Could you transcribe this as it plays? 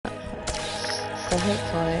So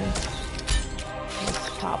hopefully this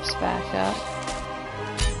pops back up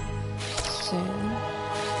soon.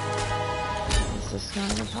 Is this going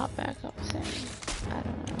to pop back up soon? I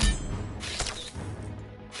don't know.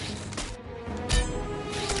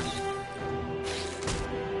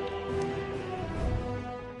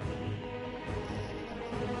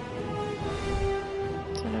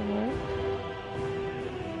 Did it work?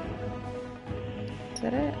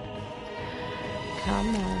 Did it?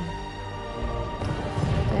 Come on.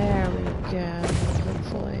 There we go,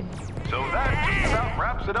 hopefully. So that just about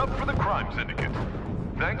wraps it up for the Crime Syndicate.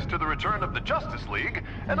 Thanks to the return of the Justice League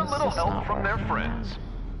and a little help from their friends.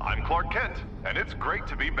 I'm Clark Kent, and it's great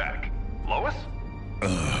to be back. Lois?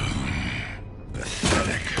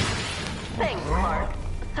 Pathetic. Thanks, Clark.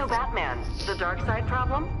 So Batman, the Darkseid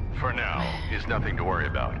problem? For now, is nothing to worry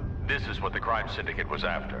about. This is what the Crime Syndicate was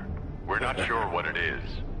after. We're not sure what it is,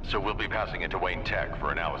 so we'll be passing it to Wayne Tech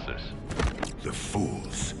for analysis. The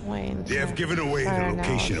fools. Wayne's They have given away the for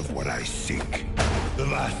location of analysis. what I seek. The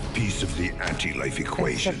last piece of the anti-life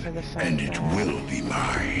equation. for the fact And it that will be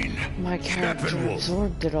mine. My character Steppenwolf.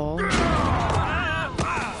 absorbed it all. Why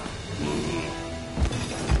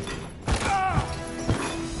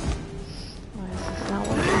is this not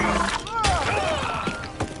working?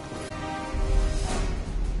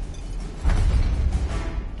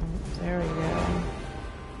 Oh, there we go.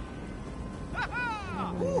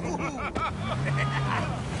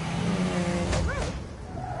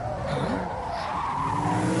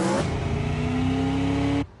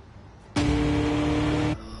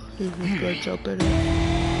 Jump in.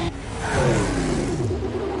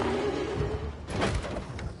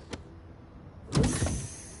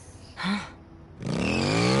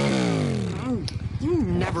 You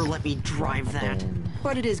never let me drive that.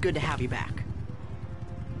 But it is good to have you back.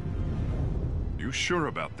 You sure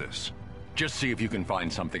about this? Just see if you can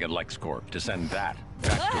find something at LexCorp to send that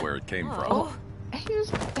back to where it came from. Oh, he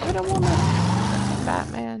just hit a woman.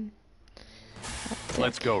 Batman.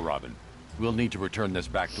 Let's go, Robin. We'll need to return this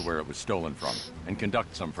back to where it was stolen from and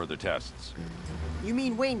conduct some further tests. You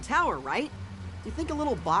mean Wayne Tower, right? You think a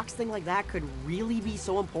little box thing like that could really be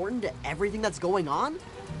so important to everything that's going on?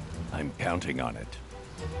 I'm counting on it.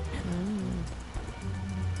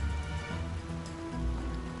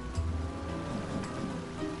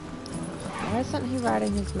 Why isn't he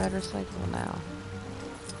riding his motorcycle now?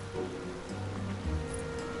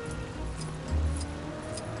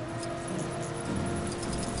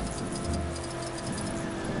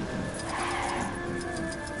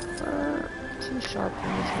 Too sharp in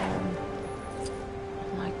his hand.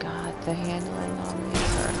 Oh my god, the handling on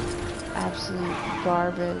these are absolute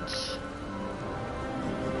garbage.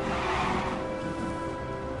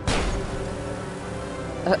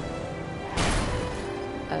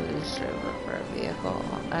 I just drove over a vehicle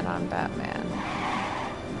and I'm Batman.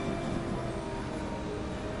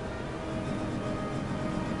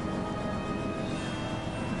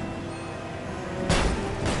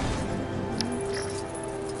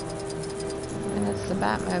 And it's the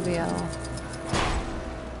Batmobile.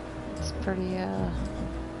 It's pretty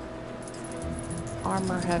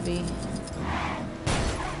armor heavy.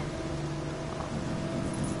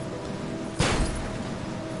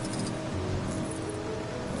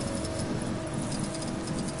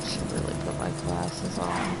 Should really put my glasses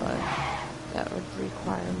on, but that would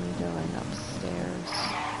require me going upstairs.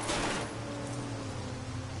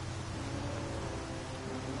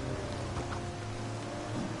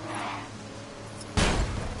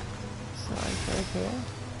 So I go here.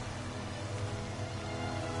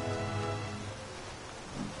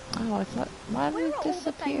 Oh, I thought, why did it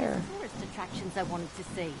disappear? Tourist attractions I wanted to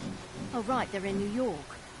see. Oh right, they're in New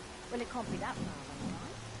York. Well, it can't be that far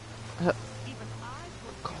away, right? Even I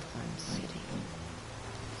would. Gotham City.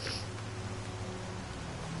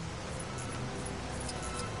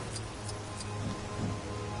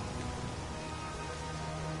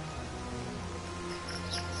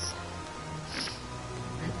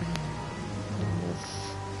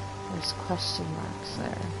 There's question marks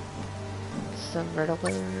there. Is the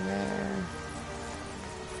Riddler there?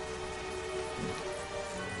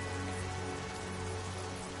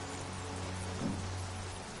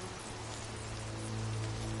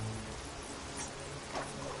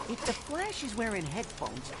 If the Flash is wearing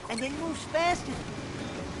headphones and then moves faster...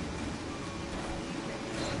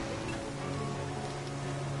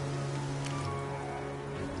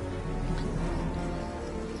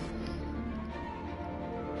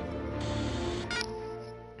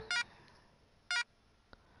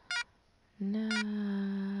 No.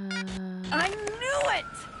 I knew it!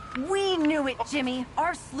 We knew it, Jimmy.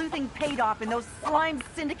 Our sleuthing paid off and those slime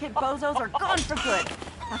syndicate bozos are gone for good.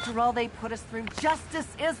 After all they put us through, justice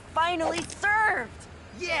is finally served!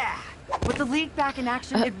 Yeah! With the League back in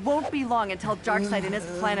action, it won't be long until Darkseid and his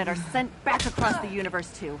planet are sent back across the universe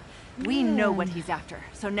too. We know what he's after,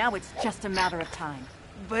 so now it's just a matter of time.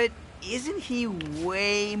 But isn't he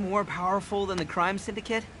way more powerful than the crime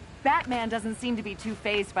syndicate? Batman doesn't seem to be too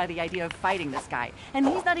fazed by the idea of fighting this guy, and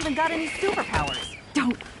he's not even got any superpowers.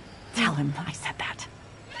 Don't tell him I said that.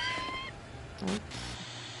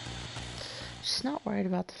 She's not worried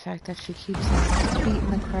about the fact that she keeps like, beating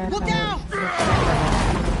the crap Look out out! of her.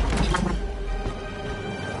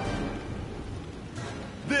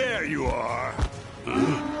 There you are.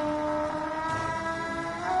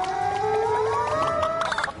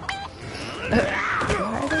 Why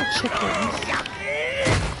are there chickens?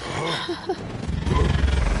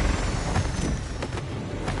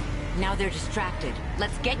 Now they're distracted.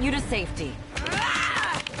 Let's get you to safety.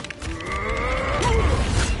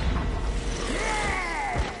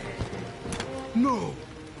 No!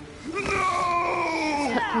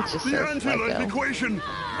 No! It's just The so anti-life psycho. equation!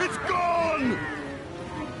 It's gone!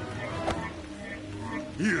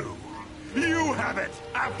 You have it!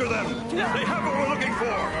 After them! They have what we're looking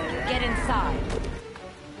for! Get inside.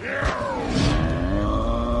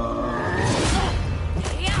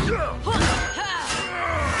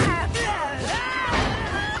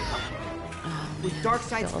 With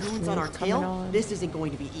Darkseid's goons on our coming tail, on. this isn't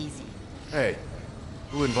going to be easy. Hey,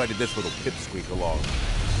 who invited this little pipsqueak along?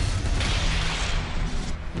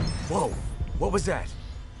 Whoa, what was that?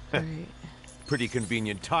 Right. Pretty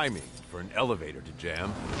convenient timing for an elevator to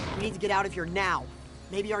jam. We need to get out of here now.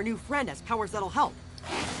 Maybe our new friend has powers that'll help.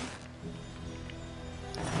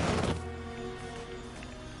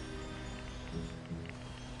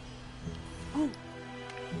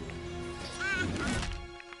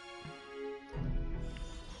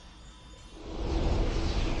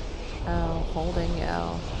 Oh, holding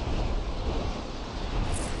L.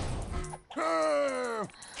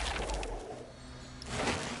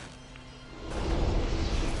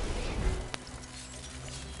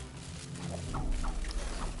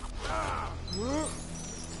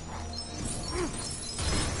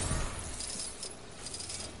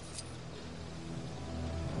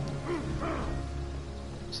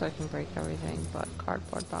 So I can break everything but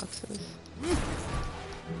cardboard boxes.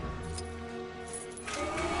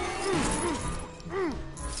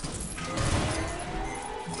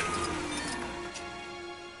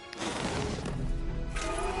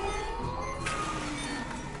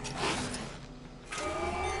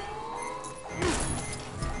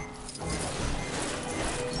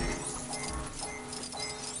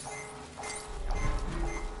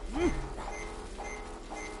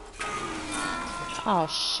 Oh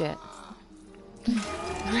shit.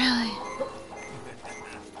 Really?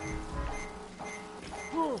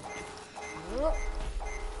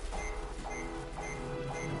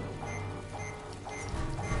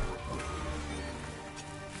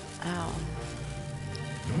 Ow.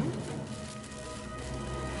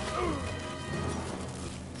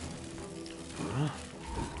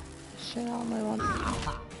 Shit all my one.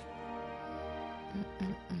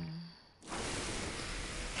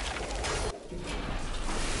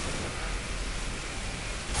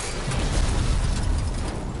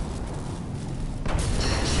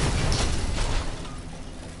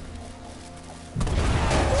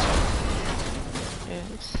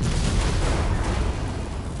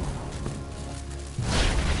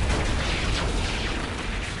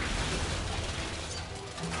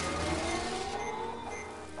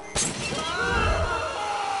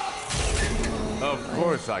 Of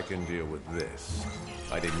course I can deal with this.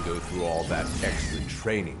 I didn't go through all that extra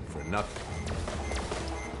training for nothing.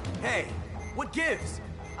 Hey, what gives?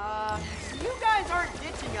 You guys aren't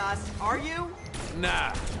ditching us, are you?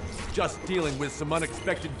 Nah, just dealing with some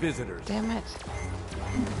unexpected visitors. Damn it.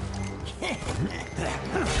 There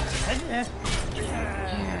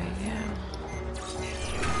we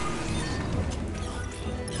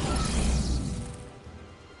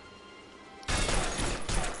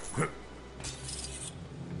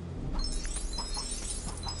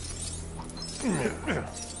go.